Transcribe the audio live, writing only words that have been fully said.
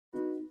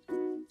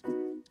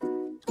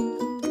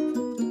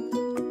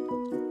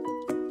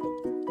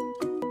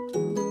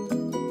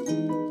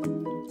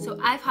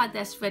I've had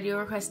this video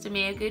requested to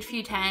me a good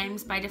few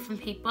times by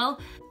different people.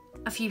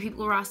 A few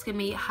people were asking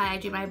me how I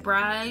do my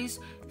brows,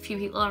 a few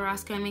people are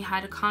asking me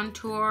how to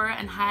contour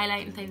and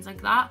highlight and things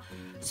like that.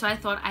 So I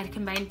thought I'd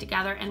combine it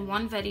together in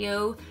one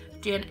video,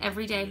 do an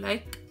everyday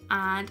look,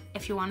 and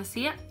if you want to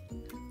see it,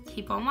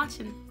 keep on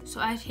watching.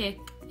 So I take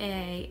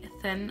a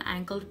thin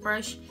angled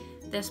brush.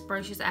 This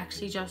brush is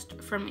actually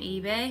just from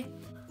eBay,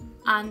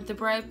 and the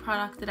brow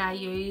product that I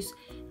use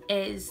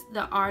is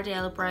the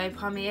Ardell brow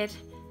pomade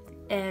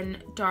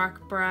in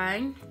dark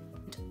brown.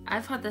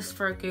 I've had this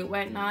for a good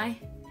while now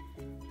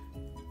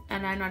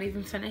and I'm not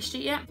even finished it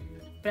yet,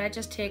 but I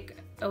just take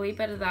a wee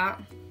bit of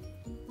that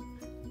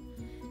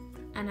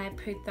and I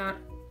put that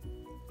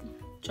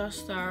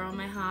just there on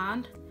my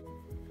hand.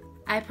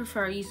 I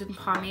prefer using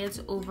pomades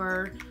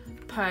over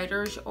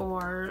powders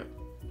or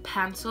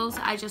pencils.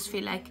 I just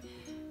feel like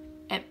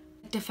it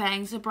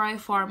defines the brow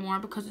far more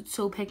because it's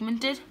so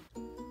pigmented.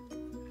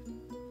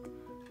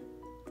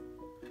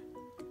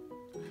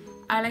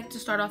 I like to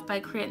start off by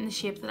creating the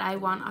shape that I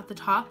want at the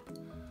top.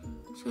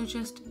 So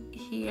just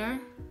here,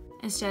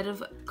 instead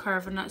of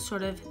curving it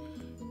sort of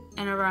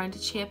in a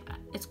rounded shape,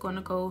 it's going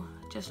to go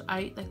just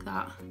out like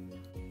that.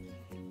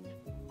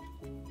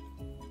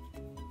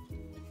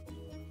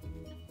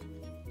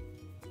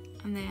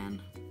 And then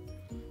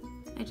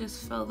I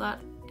just fill that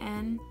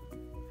in.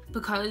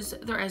 Because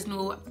there is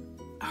no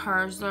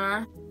hairs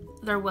there,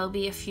 there will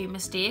be a few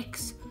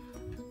mistakes,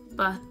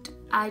 but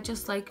I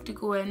just like to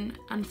go in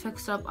and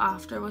fix up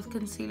after with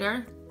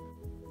concealer.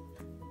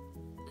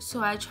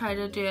 So I try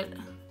to do it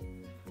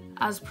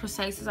as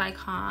precise as I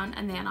can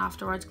and then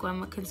afterwards go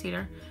in with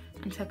concealer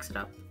and fix it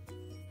up.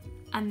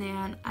 And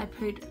then I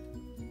put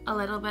a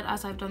little bit,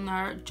 as I've done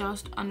there,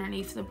 just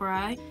underneath the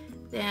brow.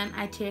 Then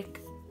I take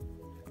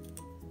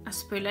a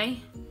spoolie,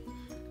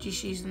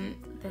 just using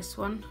this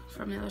one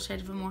from the other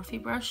side of a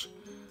Morphe brush,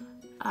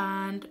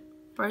 and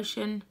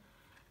brushing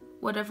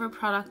whatever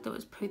product that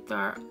was put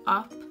there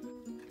up,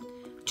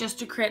 just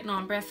to create an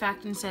ombre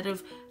effect instead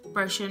of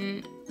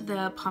brushing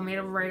the pomade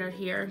right out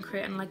here and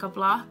creating like a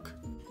block.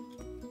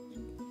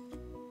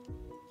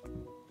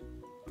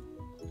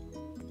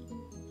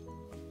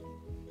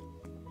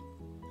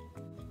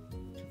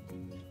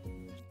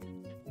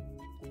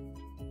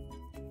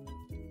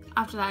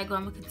 After that I go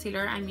in with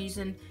concealer. I'm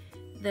using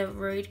the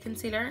Rude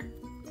concealer.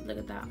 Look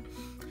at that.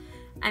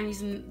 I'm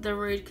using the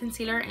Rude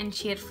concealer in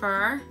shade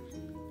Fur,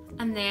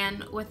 and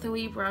then with a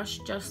wee brush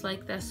just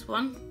like this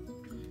one.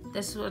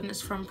 This one is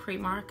from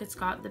Primark. It's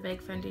got the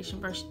big foundation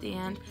brush at the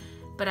end,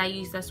 but I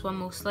use this one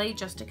mostly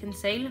just to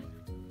conceal.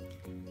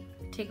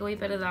 Take a wee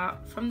bit of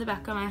that from the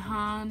back of my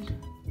hand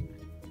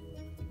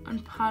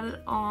and pat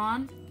it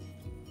on.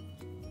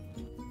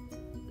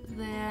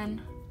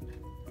 Then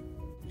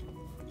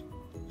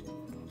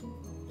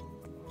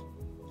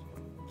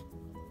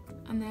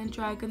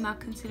dragging that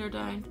concealer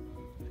down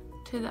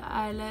to the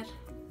eyelid.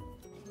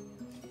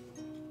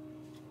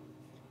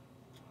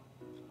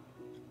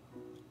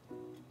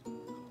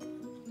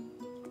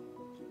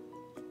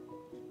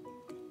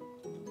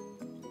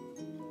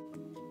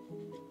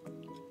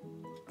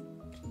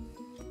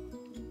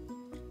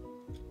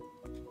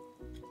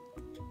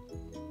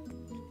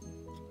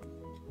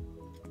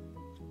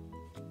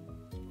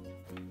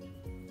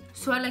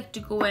 So I like to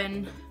go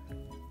in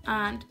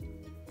and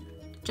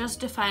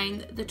just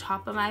define the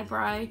top of my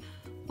brow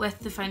with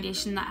the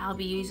foundation that I'll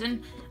be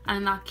using, and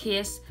in that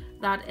case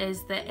that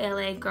is the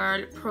LA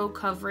Pro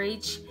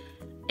Coverage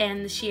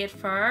in the shade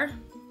Fur.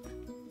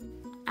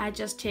 I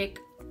just take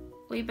a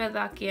wee bit of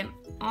that again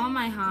on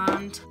my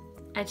hand.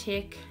 I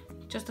take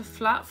just a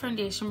flat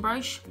foundation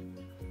brush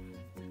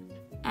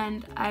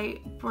and I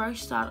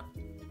brush that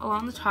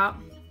along the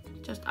top,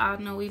 just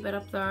adding a wee bit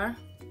up there.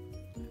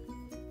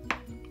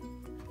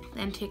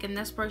 Then taking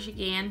this brush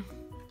again,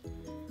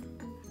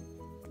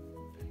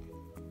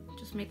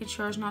 just making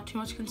sure there's not too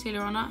much concealer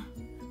on it,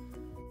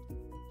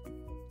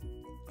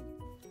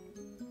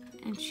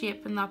 and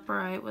shaping that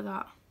brow out with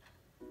that.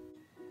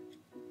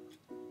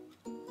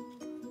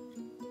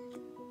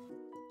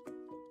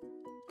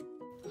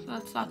 So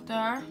that's that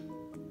there.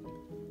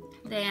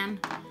 Then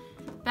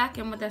back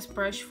in with this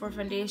brush for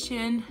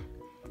foundation.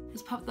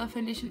 Just pop that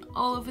foundation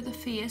all over the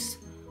face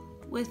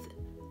with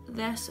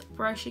this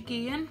brush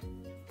again.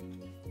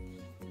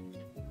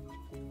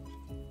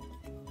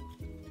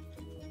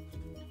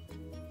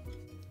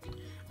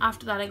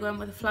 After that I go in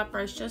with a flat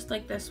brush just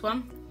like this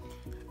one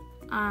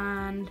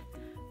and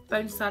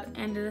bounce that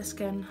into the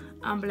skin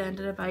and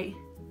blend it about.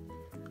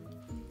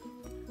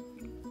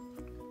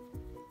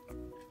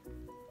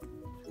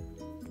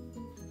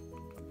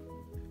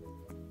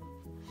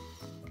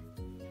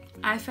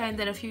 I find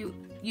that if you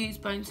use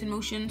bouncing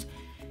motions,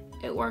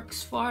 it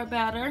works far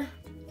better.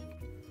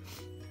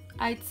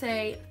 I'd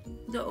say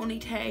the only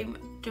time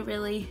to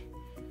really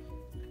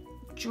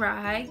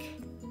drag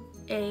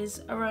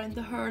is around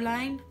the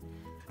hairline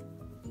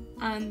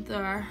and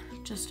there,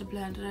 just to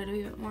blend it out a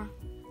wee bit more.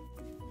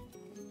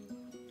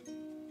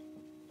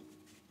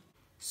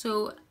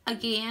 So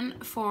again,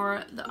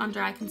 for the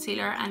under eye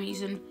concealer I'm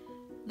using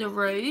the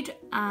Rude,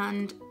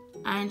 and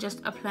I'm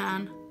just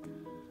applying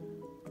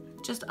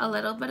just a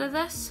little bit of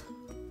this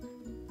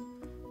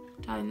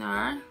down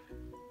there.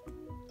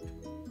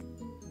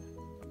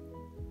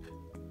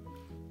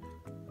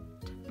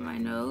 Tip of my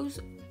nose,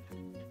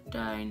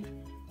 down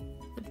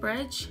the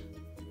bridge,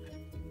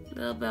 a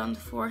little bit on the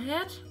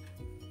forehead.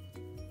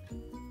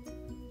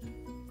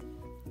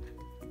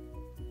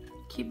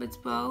 Cupid's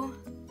bow,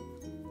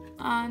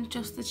 and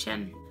just the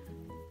chin.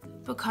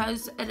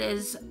 Because it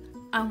is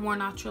a more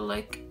natural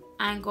look,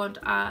 I'm going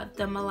to add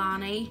the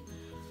Milani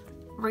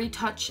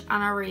Retouch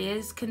and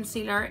Erase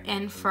concealer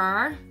in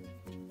Fur,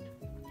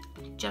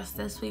 just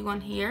this wee one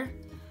here,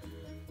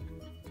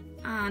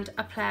 and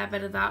apply a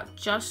bit of that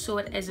just so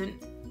it isn't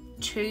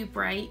too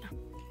bright.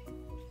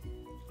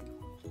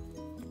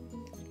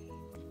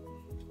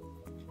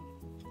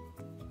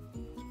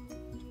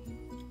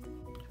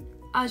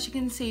 As you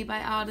can see, by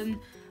adding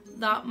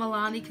that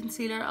Milani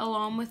concealer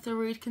along with the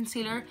Rouge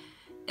concealer,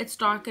 it's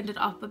darkened it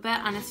up a bit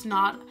and it's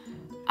not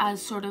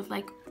as sort of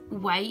like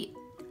white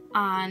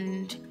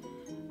and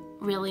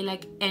really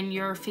like in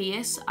your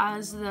face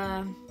as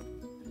the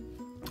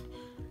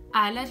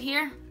eyelid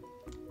here.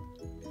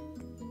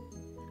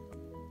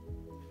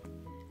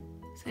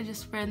 So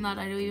just spreading that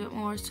out a wee bit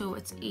more so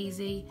it's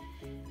easy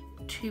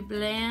to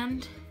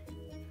blend.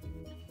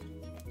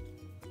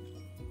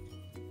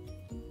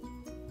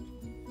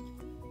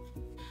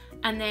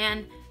 And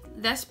then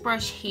this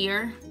brush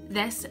here,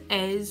 this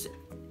is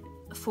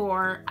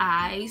for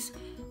eyes,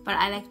 but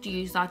I like to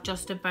use that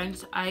just to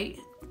bounce out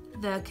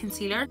the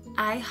concealer.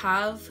 I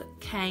have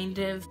kind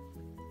of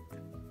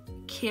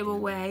came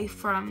away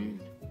from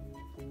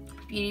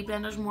beauty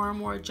blenders more and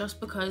more just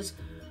because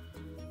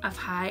of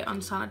how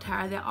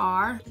unsanitary they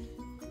are,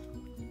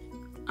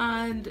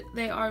 and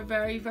they are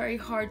very, very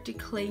hard to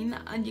clean,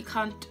 and you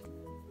can't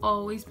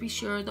always be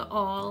sure that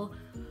all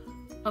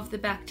of the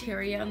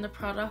bacteria in the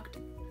product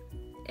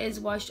is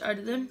washed out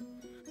of them.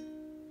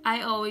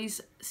 I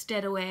always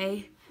stayed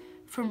away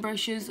from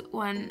brushes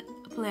when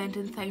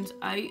blending things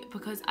out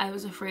because I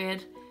was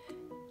afraid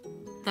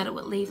that it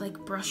would leave like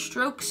brush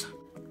strokes,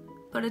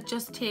 but it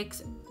just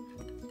takes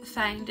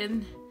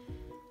finding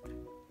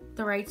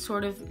the right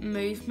sort of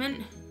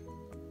movement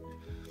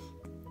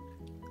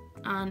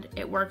and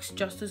it works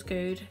just as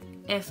good,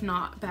 if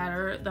not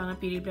better, than a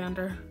beauty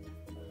blender.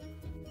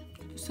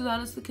 So that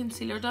is the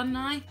concealer done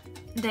now.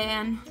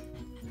 Then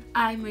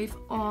I move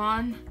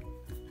on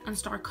and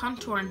start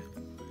contouring.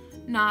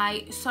 Now,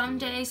 some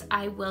days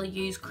I will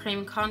use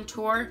cream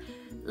contour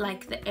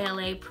like the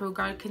L.A Pro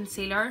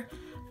concealer,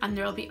 and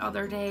there will be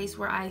other days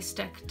where I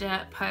stick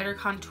to powder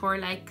contour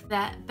like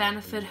the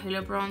Benefit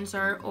Hula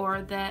Bronzer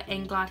or the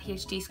Inglot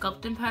HD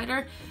Sculpting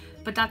Powder,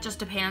 but that just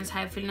depends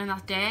how I'm feeling on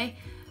that day.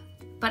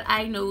 But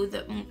I know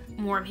that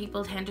more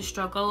people tend to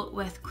struggle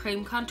with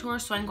cream contour,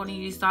 so I'm going to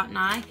use that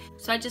now.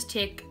 So I just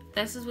take,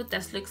 this is what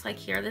this looks like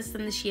here, this is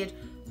in the shade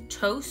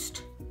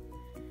Toast,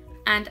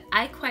 and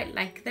I quite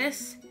like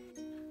this.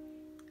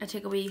 I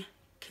take a wee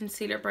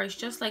concealer brush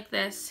just like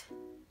this,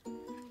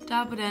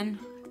 dab it in,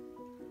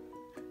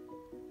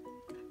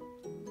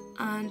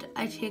 and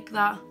I take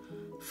that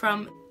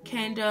from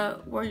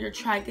kinda where your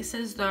tragus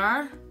is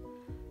there,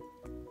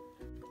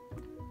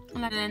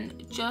 and then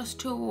just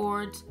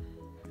towards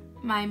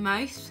my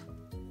mouth,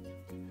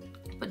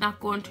 but not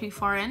going too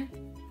far in.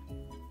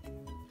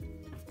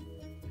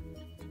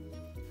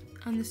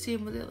 And the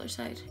same with the other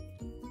side.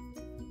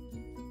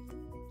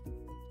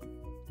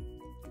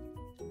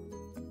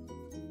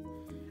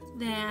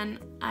 Then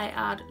I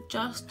add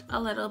just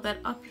a little bit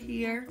up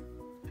here,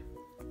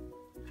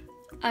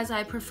 as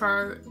I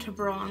prefer to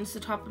bronze the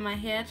top of my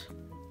head.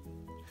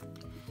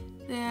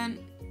 Then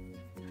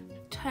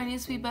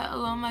tiniest wee bit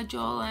along my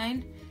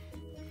jawline.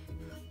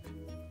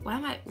 Why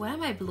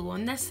am I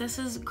blowing this? This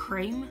is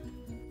cream.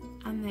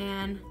 And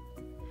then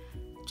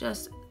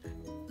just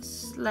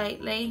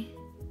slightly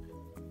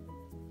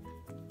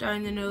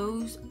down the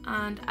nose,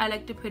 and I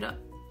like to put it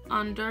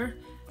under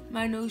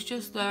my nose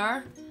just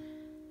there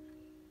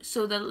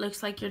so that it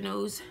looks like your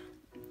nose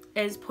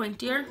is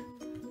pointier.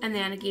 And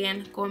then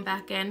again, going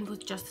back in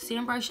with just the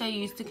same brush I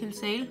used to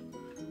conceal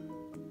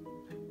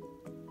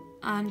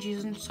and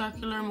using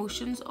circular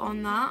motions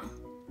on that.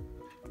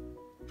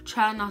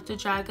 Try not to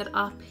drag it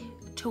up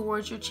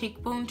towards your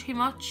cheekbone too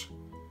much.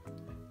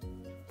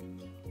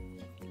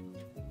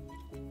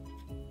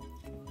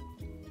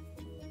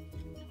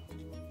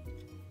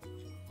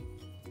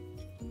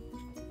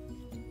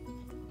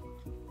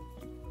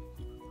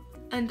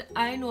 And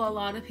I know a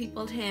lot of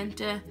people tend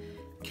to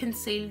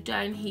conceal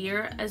down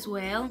here as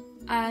well.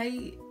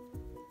 I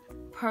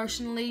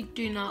personally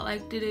do not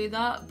like to do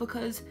that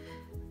because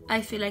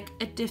I feel like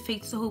it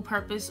defeats the whole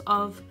purpose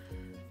of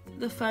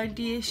the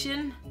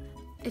foundation.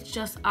 It's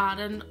just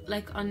adding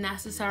like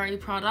unnecessary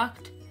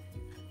product.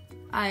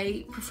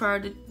 I prefer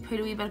to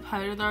put a wee bit of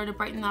powder there to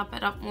brighten that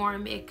bit up more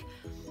and make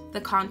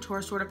the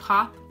contour sort of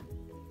pop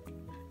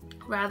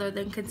rather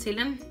than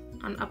concealing.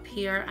 And up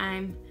here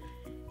I'm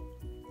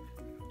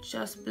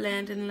just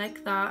blending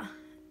like that,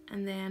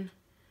 and then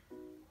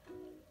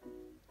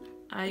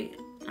out,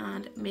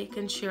 and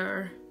making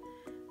sure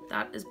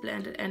that is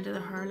blended into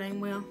the hairline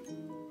well.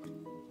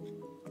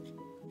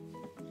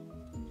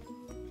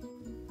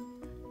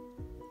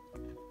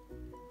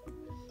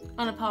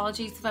 And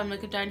apologies if I'm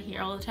looking down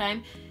here all the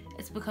time.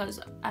 It's because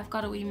I've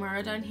got a wee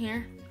mirror down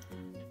here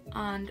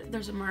and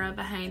there's a mirror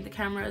behind the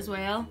camera as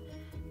well,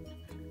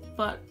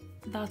 but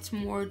that's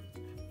more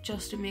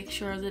just to make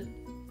sure that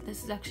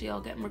this is actually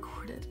all getting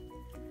recorded.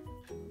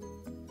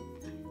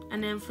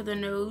 And then for the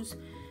nose,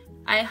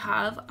 I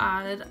have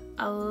added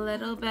a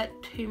little bit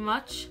too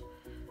much,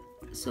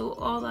 so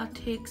all that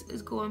takes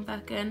is going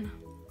back in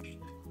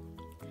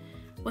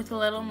with a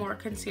little more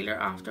concealer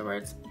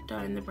afterwards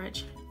down the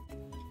bridge.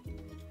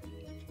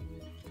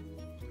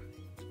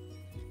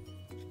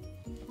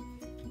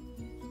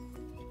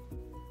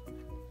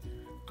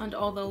 And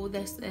although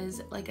this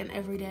is like an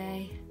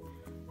everyday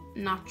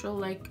natural,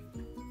 like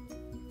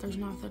there's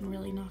nothing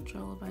really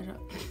natural about it.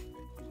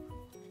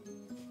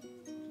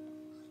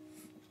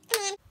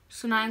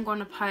 So now I'm going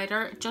to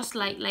powder just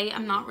lightly.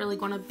 I'm not really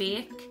going to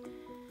bake.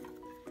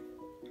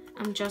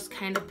 I'm just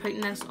kind of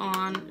putting this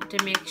on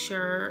to make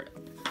sure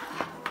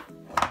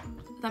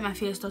that my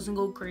face doesn't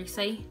go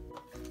greasy.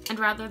 And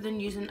rather than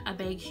using a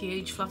big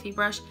huge fluffy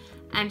brush,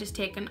 I'm just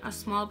taking a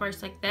small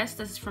brush like this.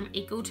 This is from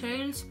Eco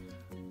Tools,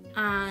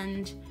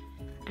 and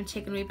I'm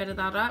taking a wee bit of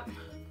that up,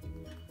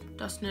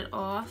 dusting it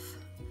off,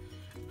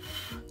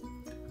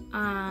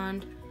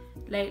 and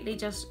lightly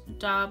just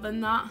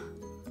dabbing that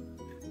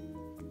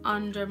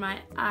under my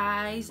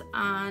eyes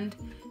and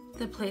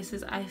the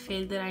places I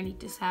feel that I need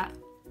to set.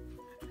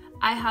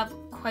 I have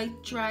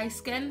quite dry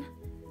skin,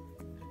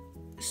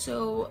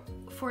 so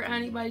for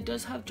anybody who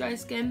does have dry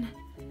skin,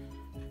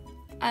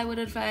 I would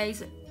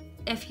advise,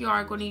 if you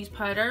are going to use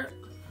powder,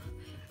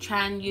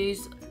 try and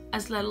use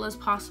as little as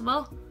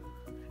possible,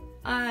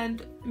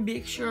 and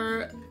make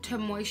sure to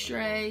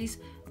moisturize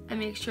and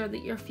make sure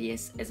that your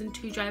face isn't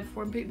too dry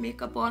before you put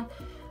makeup on,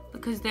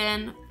 because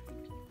then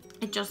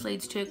it just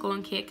leads to it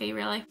going cakey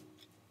really.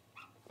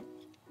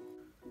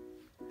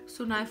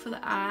 So now for the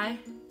eye,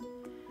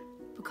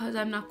 because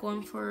I'm not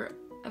going for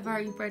a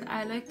very bright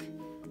eye look,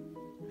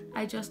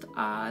 I just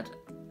add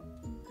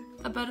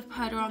a bit of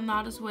powder on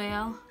that as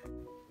well.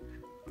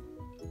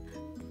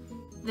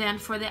 Then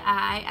for the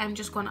eye, I'm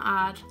just going to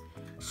add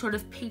sort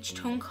of peach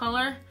tone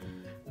colour.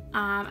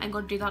 I'm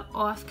going to do that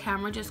off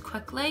camera just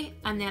quickly,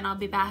 and then I'll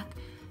be back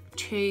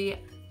to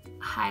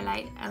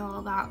highlight and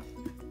all that.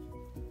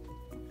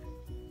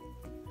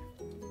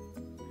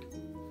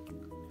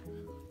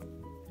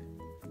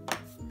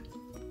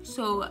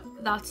 So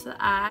that's the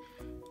eye,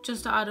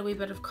 just to add a wee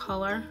bit of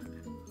colour.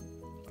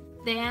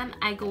 Then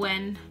I go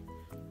in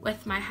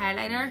with my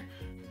highlighter.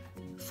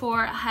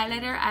 For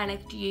highlighter, I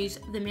like to use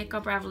the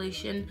Makeup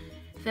Revolution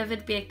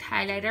Vivid Baked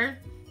Highlighter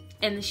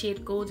in the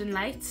shade Golden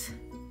Lights,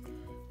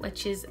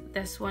 which is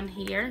this one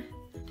here.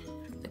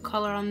 The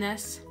colour on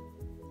this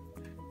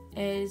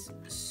is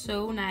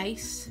so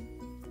nice.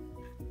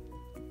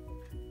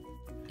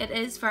 It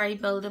is very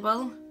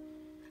buildable.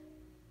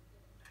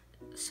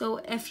 So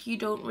if you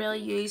don't really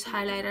use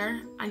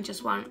highlighter and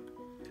just want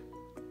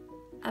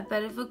a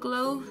bit of a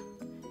glow,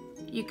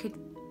 you could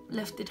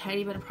lift a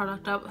tiny bit of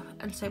product up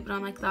and swipe it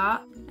on like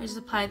that. I just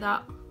apply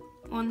that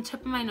on the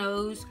tip of my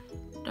nose,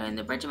 down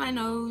the bridge of my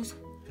nose,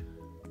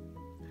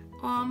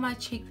 on my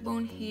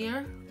cheekbone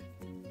here,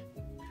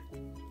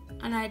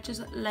 and I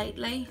just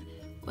lightly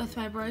with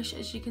my brush,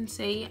 as you can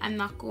see, I'm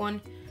not going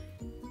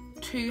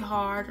too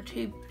hard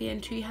or being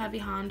too heavy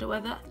handed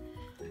with it.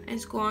 I'm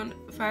just going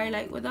very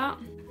light with that.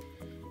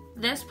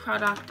 This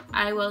product,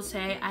 I will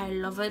say I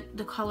love it.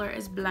 The colour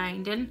is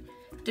blinding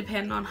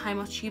depending on how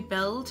much you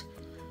build,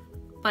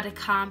 but it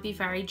can be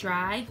very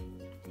dry.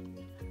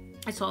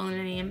 It's all in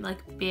the name,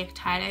 like baked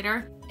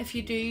highlighter. If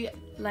you do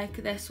like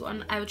this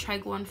one, I would try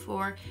going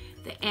for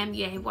the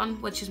MUA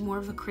one, which is more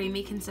of a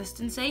creamy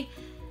consistency.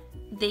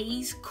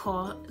 This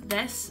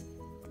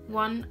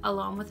one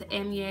along with the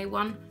MUA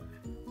one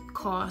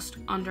cost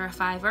under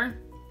 $5,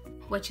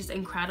 which is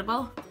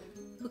incredible,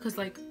 because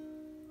like,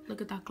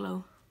 look at that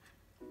glow.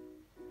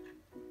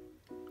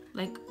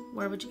 Like,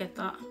 where would you get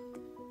that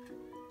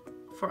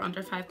for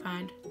under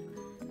 £5?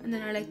 And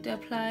then I like to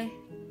apply,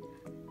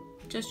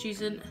 just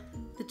using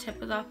the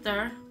tip of that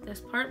there,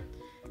 this part,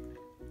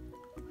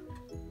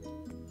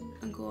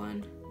 and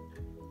going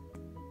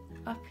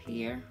up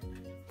here,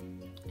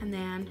 and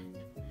then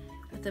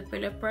with a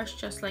bullet brush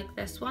just like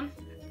this one,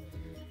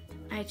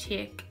 I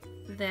take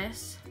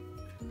this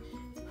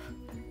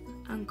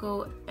and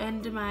go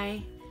into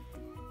my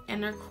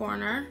inner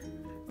corner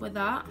with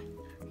that,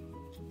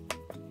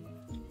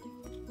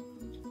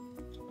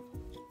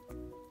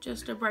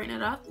 just to brighten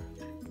it up.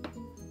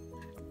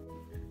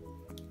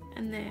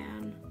 And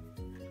then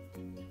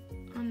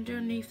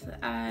underneath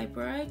the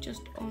eyebrow,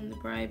 just on the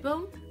brow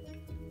bone.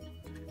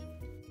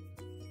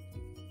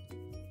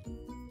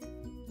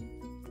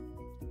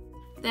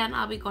 Then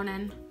I'll be going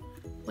in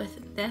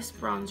with this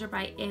bronzer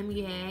by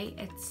MUA.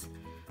 It's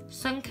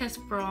Sun-Kissed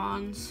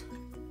Bronze.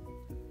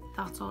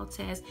 That's all it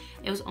says.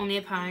 It was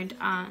only £1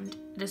 and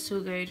it is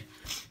so good.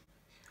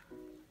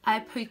 I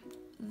put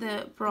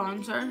the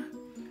bronzer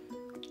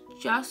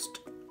just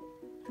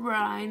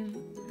around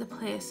the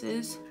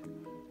places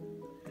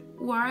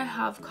where I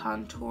have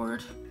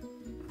contoured,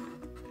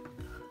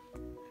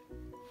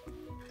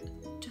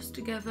 just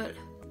to give it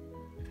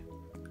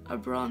a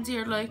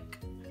bronzier look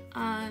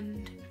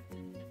and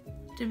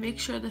to make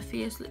sure the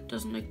face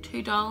doesn't look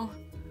too dull.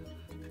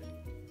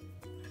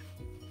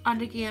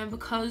 And again,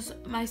 because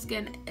my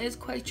skin is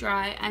quite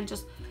dry, I'm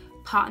just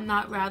patting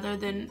that rather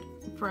than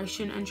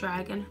brushing and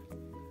dragging.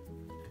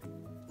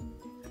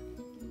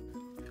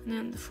 And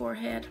then the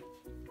forehead.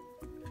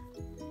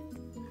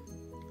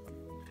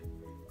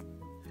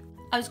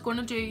 I was going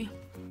to do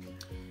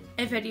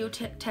a video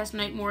testing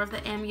out more of the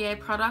Mua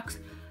products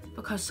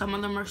because some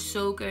of them are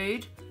so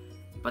good,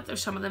 but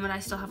there's some of them that I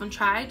still haven't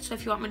tried, so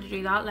if you want me to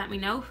do that, let me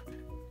know.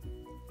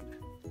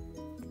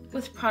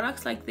 With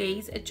products like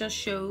these, it just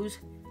shows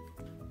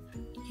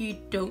you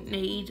don't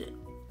need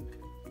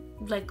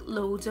like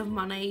loads of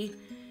money.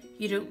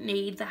 You don't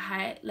need the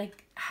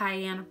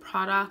high-end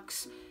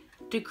products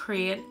to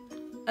create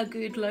a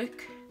good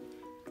look.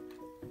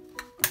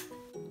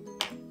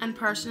 And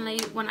personally,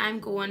 when I'm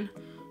going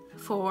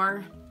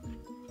for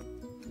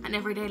an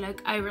everyday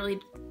look, I really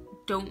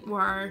don't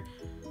wear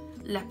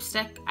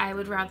lipstick. I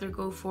would rather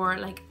go for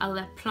like a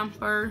lip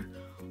plumper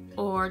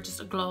or just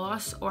a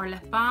gloss or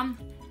lip balm.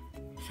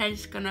 So I'm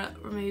just gonna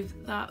remove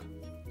that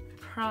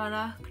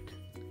product,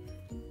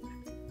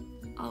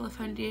 all the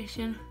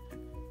foundation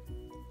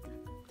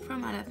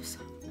from my lips.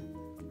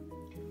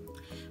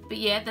 But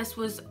yeah, this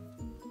was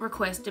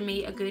requested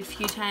me a good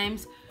few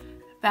times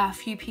by a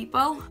few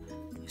people,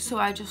 so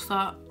I just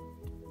thought,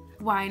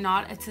 why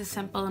not? It's a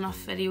simple enough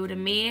video to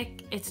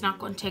make. It's not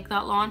going to take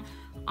that long.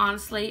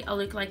 Honestly, a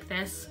look like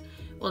this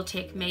will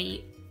take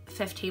me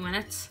 15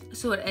 minutes,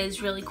 so it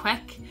is really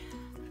quick,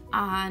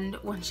 and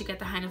once you get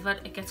the hang of it,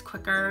 it gets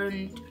quicker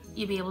and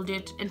you'll be able to do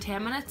it in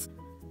 10 minutes.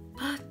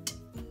 But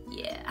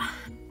yeah,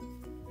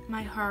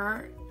 my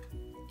hair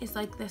is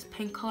like this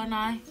pink colour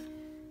now,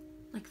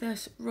 like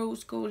this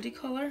rose goldy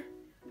colour,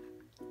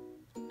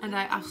 and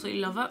I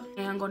absolutely love it.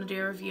 And I'm going to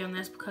do a review on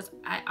this because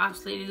I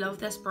absolutely love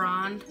this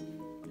brand.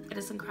 It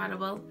is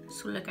incredible,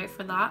 so look out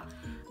for that.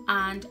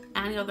 And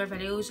any other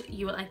videos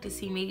you would like to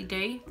see me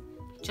do,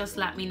 just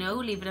let me know,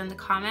 leave it in the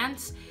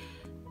comments.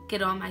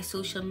 Get on my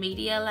social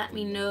media, let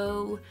me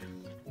know.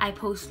 I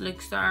post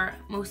looks there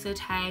most of the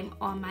time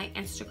on my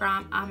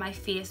Instagram and my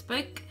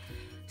Facebook,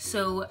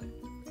 so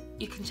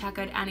you can check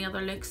out any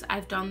other looks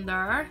I've done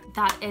there.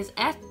 That is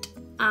it,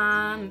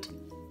 and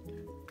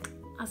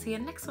I'll see you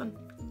in the next one.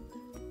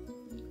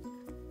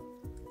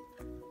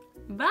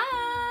 Bye!